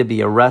proven to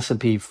be a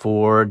recipe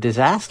for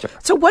disaster.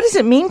 So what does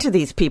it mean to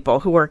these people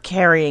who are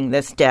carrying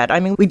this debt? I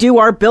mean, we do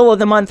our Bill of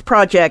the Month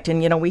project,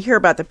 and, we hear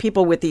about the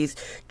people with these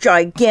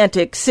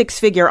gigantic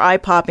 6-figure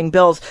eye-popping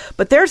bills,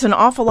 but there's an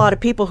awful lot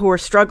of people who are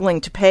struggling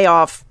to pay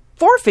off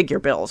 4-figure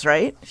bills,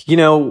 right?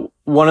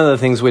 One of the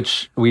things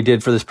which we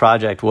did for this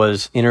project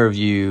was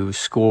interview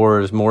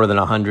more than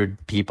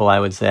 100 people, I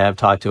would say, I've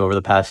talked to over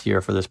the past year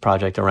for this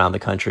project around the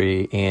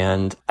country.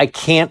 And I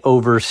can't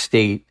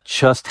overstate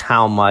just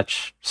how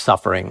much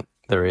suffering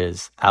there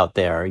is out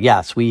there.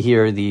 Yes, we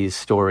hear these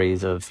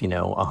stories of,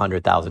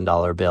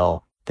 $100,000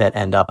 bill that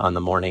end up on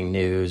the morning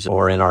news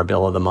or in our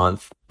bill of the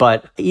month.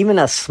 But even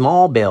a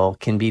small bill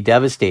can be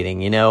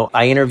devastating.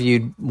 I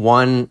interviewed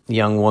one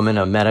young woman,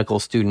 a medical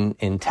student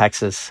in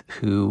Texas,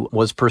 who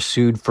was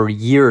pursued for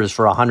years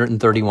for a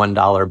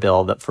 $131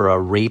 bill for a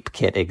rape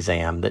kit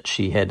exam that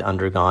she had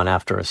undergone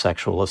after a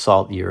sexual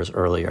assault years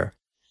earlier.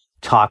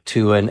 Talked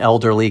to an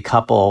elderly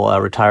couple, a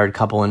retired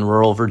couple in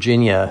rural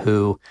Virginia,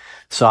 who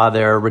saw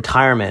their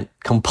retirement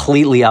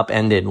completely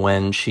upended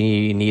when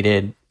she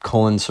needed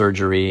colon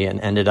surgery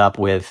and ended up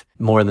with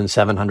more than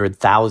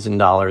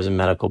 $700,000 in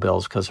medical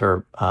bills because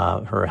her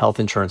health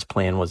insurance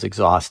plan was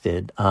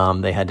exhausted.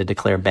 They had to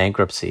declare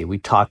bankruptcy. We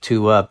talked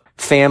to a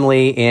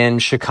family in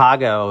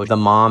Chicago. The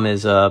mom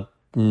is a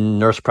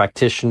nurse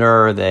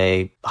practitioner.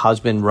 The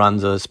husband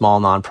runs a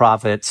small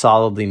nonprofit,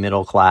 solidly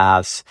middle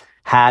class,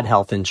 had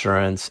health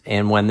insurance.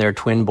 And when their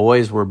twin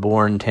boys were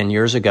born 10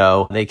 years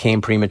ago, they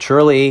came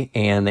prematurely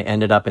and they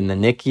ended up in the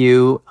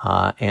NICU.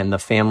 And the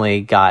family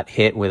got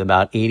hit with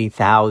about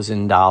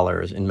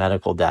 $80,000 in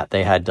medical debt.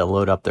 They had to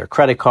load up their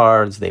credit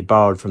cards. They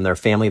borrowed from their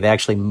family. They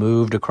actually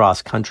moved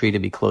across country to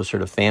be closer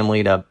to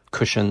family to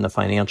cushion the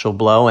financial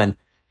blow. And,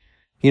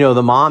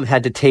 the mom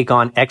had to take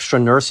on extra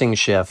nursing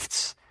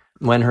shifts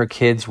when her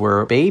kids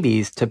were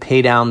babies to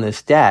pay down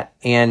this debt.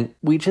 And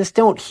we just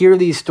don't hear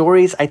these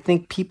stories. I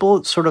think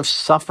people sort of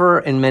suffer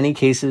in many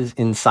cases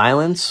in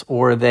silence,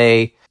 or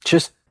they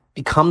just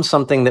become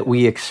something that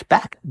we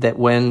expect, that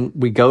when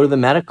we go to the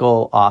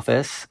medical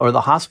office or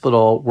the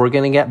hospital, we're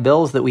going to get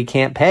bills that we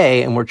can't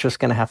pay, and we're just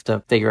going to have to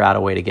figure out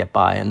a way to get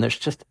by. And there's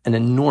just an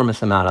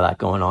enormous amount of that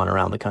going on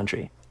around the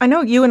country. I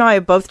know you and I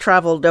have both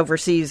traveled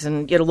overseas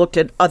and looked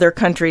at other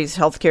countries'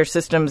 healthcare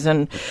systems,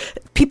 and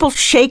people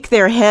shake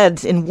their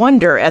heads in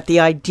wonder at the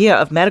idea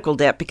of medical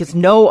debt because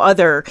no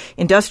other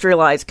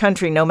industrialized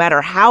country, no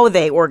matter how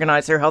they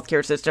organize their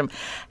healthcare system,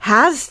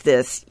 has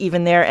this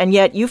even there. And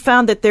yet you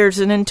found that there's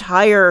an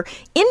entire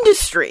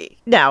industry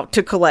now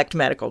to collect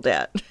medical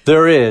debt.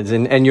 There is.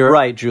 And you're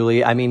right,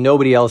 Julie. I mean,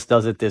 nobody else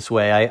does it this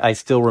way. I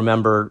still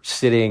remember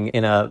sitting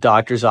in a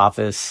doctor's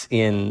office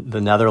in the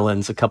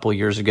Netherlands a couple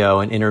years ago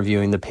and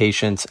interviewing the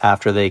patients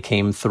after they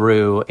came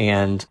through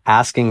and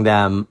asking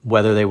them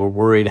whether they were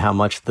worried how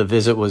much the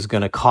visit was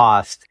going to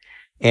cost.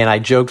 And I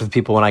joked with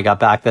people when I got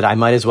back that I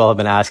might as well have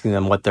been asking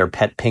them what their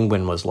pet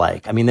penguin was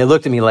like. I mean, they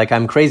looked at me like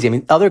I'm crazy. I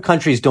mean, other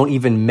countries don't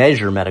even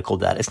measure medical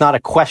debt. It's not a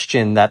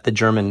question that the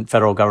German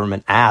federal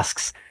government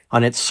asks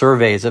on its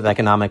surveys of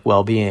economic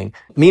well-being.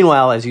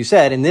 Meanwhile, as you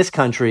said, in this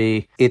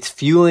country, it's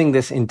fueling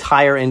this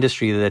entire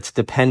industry that's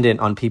dependent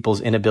on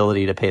people's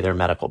inability to pay their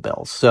medical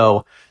bills.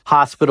 So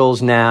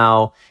hospitals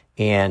now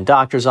and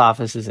doctors'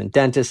 offices and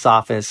dentists'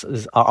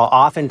 offices are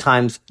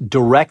oftentimes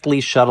directly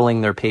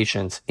shuttling their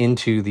patients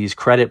into these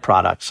credit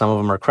products. Some of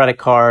them are credit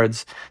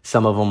cards.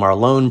 Some of them are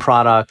loan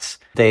products.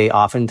 They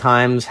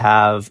oftentimes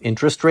have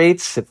interest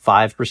rates at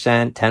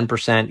 5%,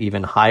 10%,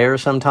 even higher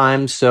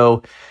sometimes.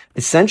 So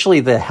essentially,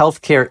 the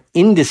healthcare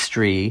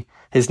industry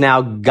has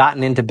now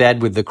gotten into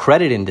bed with the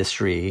credit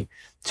industry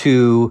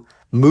to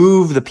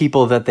move the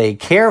people that they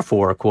care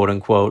for, quote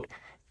unquote,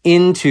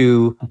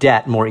 into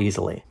debt more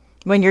easily.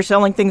 When you're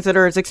selling things that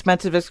are as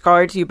expensive as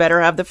cards, you better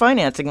have the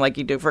financing like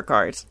you do for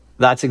cars.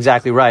 That's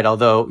exactly right.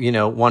 Although,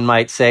 one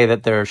might say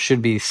that there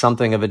should be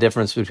something of a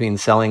difference between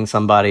selling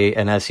somebody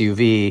an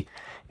SUV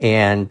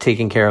and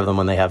taking care of them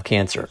when they have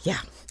cancer. Yeah.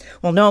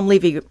 Well, Noam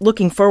Levy,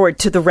 looking forward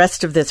to the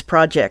rest of this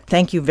project.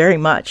 Thank you very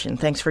much, and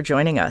thanks for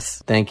joining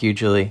us. Thank you,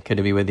 Julie. Good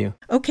to be with you.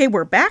 Okay,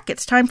 we're back.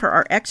 It's time for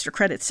our extra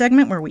credit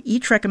segment where we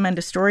each recommend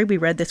a story we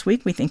read this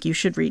week we think you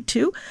should read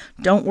too.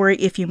 Don't worry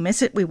if you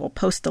miss it. We will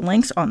post the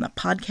links on the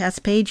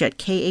podcast page at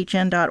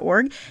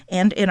khn.org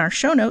and in our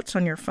show notes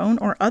on your phone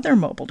or other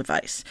mobile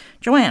device.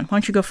 Joanne, why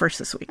don't you go first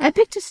this week? I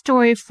picked a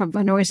story from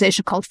an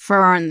organization called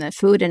FERN, the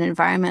Food and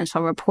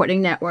Environmental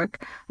Reporting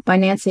Network, by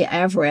Nancy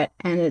Everett,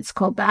 and it's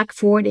called Back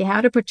 40,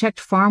 How to Protect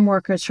Farm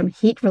Workers from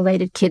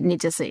Heat-Related Kidney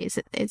Disease.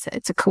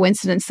 It's a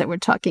coincidence that we're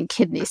talking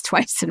kidneys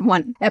twice in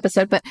one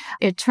episode, but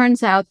it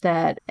turns out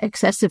that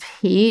excessive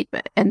heat,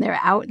 and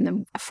they're out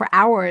for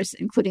hours,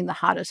 including the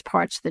hottest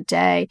parts of the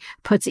day,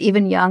 puts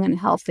even young and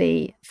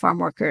healthy farm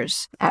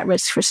workers at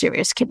risk for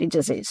serious kidney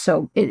disease.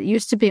 So it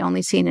used to be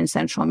only seen in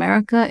Central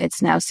America.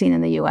 It's now seen in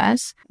the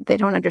U.S. They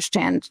don't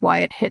understand why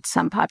it hits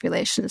some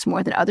populations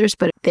more than others,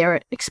 but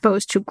they're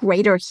exposed to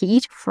greater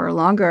heat for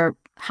longer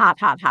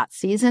hot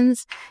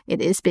seasons.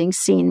 It is being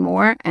seen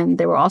more. And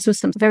there were also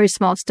some very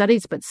small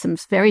studies, but some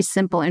very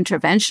simple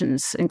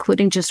interventions,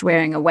 including just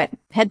wearing a wet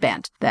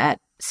headband, that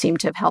seemed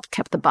to have helped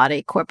keep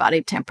the core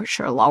body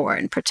temperature lower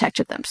and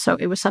protected them. So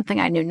it was something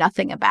I knew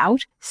nothing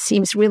about.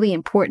 Seems really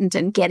important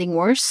and getting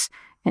worse,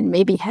 and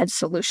maybe had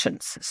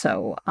solutions.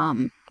 So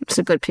it's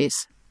a good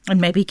piece. And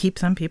maybe keep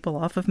some people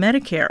off of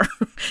Medicare,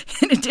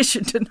 in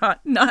addition to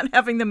not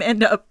having them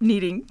end up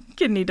needing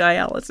kidney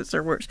dialysis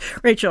or worse.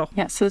 Rachel.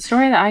 Yeah, so the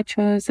story that I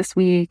chose this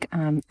week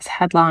is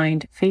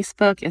headlined,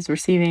 Facebook is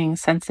receiving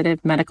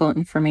sensitive medical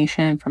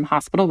information from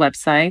hospital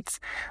websites,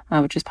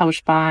 which is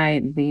published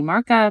by The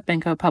Markup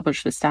and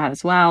co-published the stat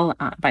as well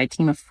by a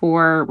team of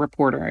 4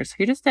 reporters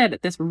who just did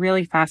this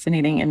really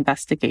fascinating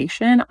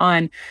investigation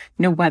on,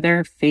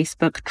 whether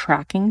Facebook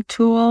tracking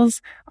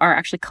tools are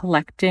actually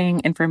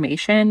collecting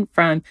information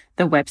from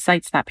the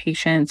websites that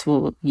patients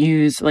will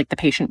use, like the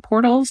patient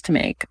portals, to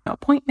make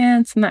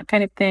appointments and that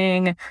kind of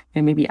thing,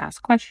 and maybe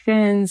ask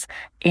questions.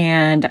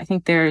 And I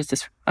think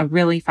there's a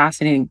really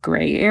fascinating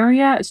gray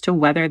area as to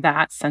whether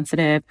that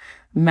sensitive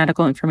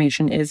medical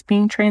information is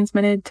being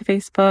transmitted to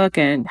Facebook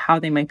and how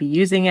they might be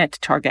using it to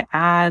target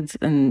ads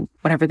and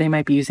whatever they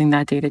might be using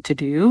that data to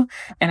do.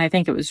 And I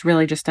think it was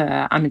really just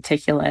a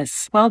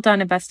meticulous,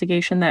 well-done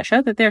investigation that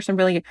showed that there are some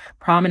really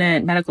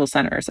prominent medical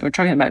centers. And we're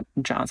talking about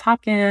Johns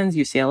Hopkins,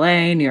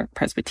 UCLA, New York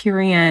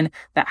Presbyterian,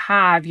 that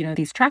have,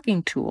 these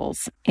tracking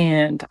tools.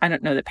 And I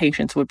don't know that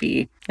patients would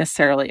be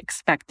necessarily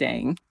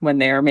expecting when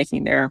they're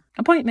making their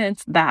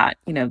appointments that,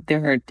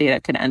 their data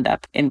could end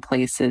up in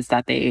places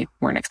that they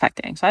weren't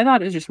expecting. So I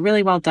thought it was just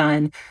really well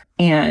done.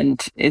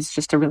 And it's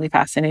just a really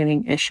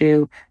fascinating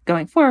issue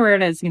going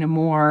forward as,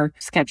 more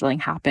scheduling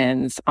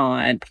happens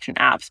on patient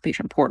apps,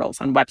 patient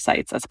portals, on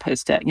websites, as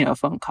opposed to, a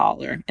phone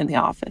call or in the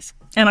office.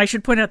 And I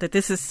should point out that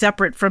this is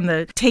separate from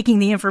the taking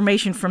the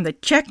information from the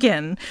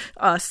check-in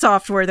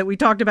software that we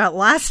talked about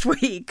last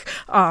week.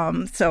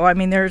 So, I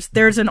mean,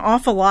 there's an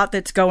awful lot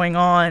that's going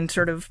on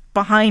sort of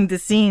behind the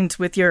scenes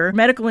with your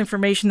medical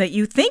information that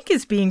you think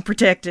is being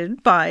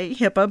protected by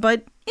HIPAA,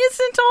 but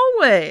isn't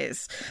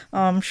always.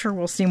 I'm sure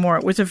we'll see more.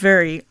 It was a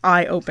very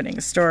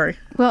eye-opening story.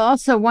 Well,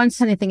 also, once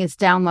anything is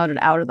downloaded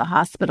out of the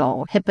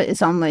hospital, HIPAA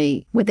is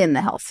only within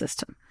the health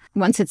system.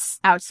 Once it's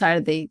outside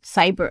of the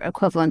cyber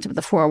equivalent of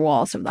the 4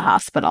 walls of the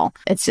hospital,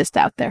 it's just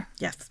out there.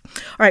 Yes.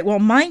 All right. Well,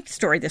 my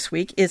story this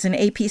week is an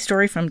AP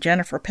story from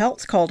Jennifer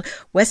Peltz called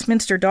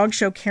Westminster Dog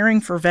Show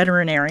Caring for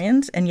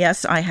Veterinarians. And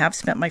yes, I have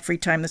spent my free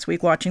time this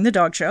week watching the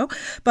dog show.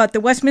 But the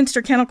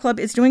Westminster Kennel Club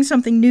is doing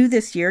something new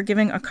this year,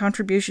 giving a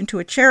contribution to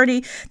a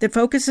charity that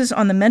focuses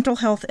on the mental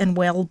health and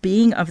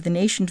well-being of the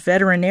nation's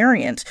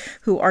veterinarians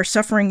who are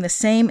suffering the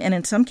same and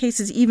in some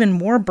cases even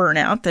more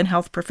burnout than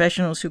health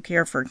professionals who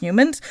care for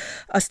humans.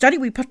 A study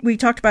we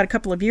talked about a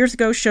couple of years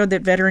ago showed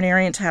that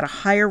veterinarians had a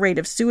higher rate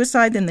of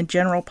suicide than the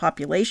general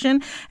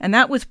population, and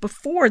that was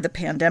before the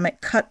pandemic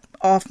cut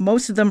off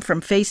most of them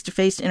from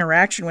face-to-face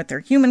interaction with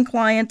their human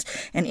clients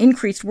and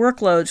increased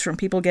workloads from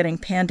people getting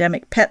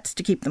pandemic pets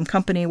to keep them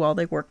company while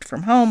they worked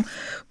from home.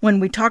 When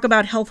we talk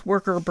about health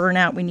worker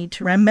burnout, we need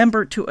to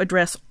remember to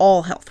address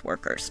all health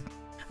workers.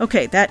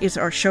 Okay, that is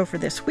our show for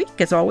this week.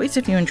 As always,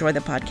 if you enjoy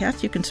the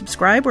podcast, you can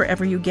subscribe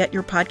wherever you get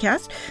your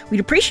podcast. We'd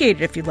appreciate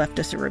it if you left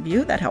us a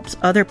review. That helps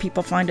other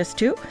people find us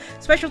too.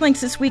 Special thanks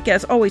this week,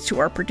 as always, to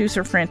our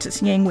producer,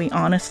 Francis Ying. We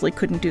honestly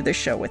couldn't do this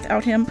show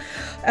without him.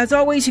 As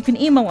always, you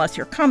can email us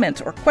your comments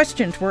or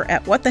questions. We're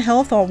at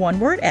whatthehealth, all one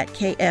word, at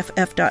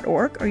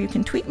kff.org, or you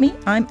can tweet me.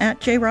 I'm at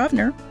Jay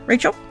Rovner.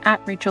 Rachel?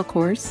 At Rachel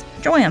Kors.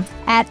 Joanne?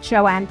 At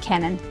Joanne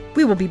Kennan.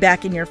 We will be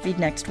back in your feed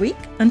next week.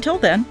 Until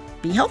then,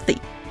 be healthy.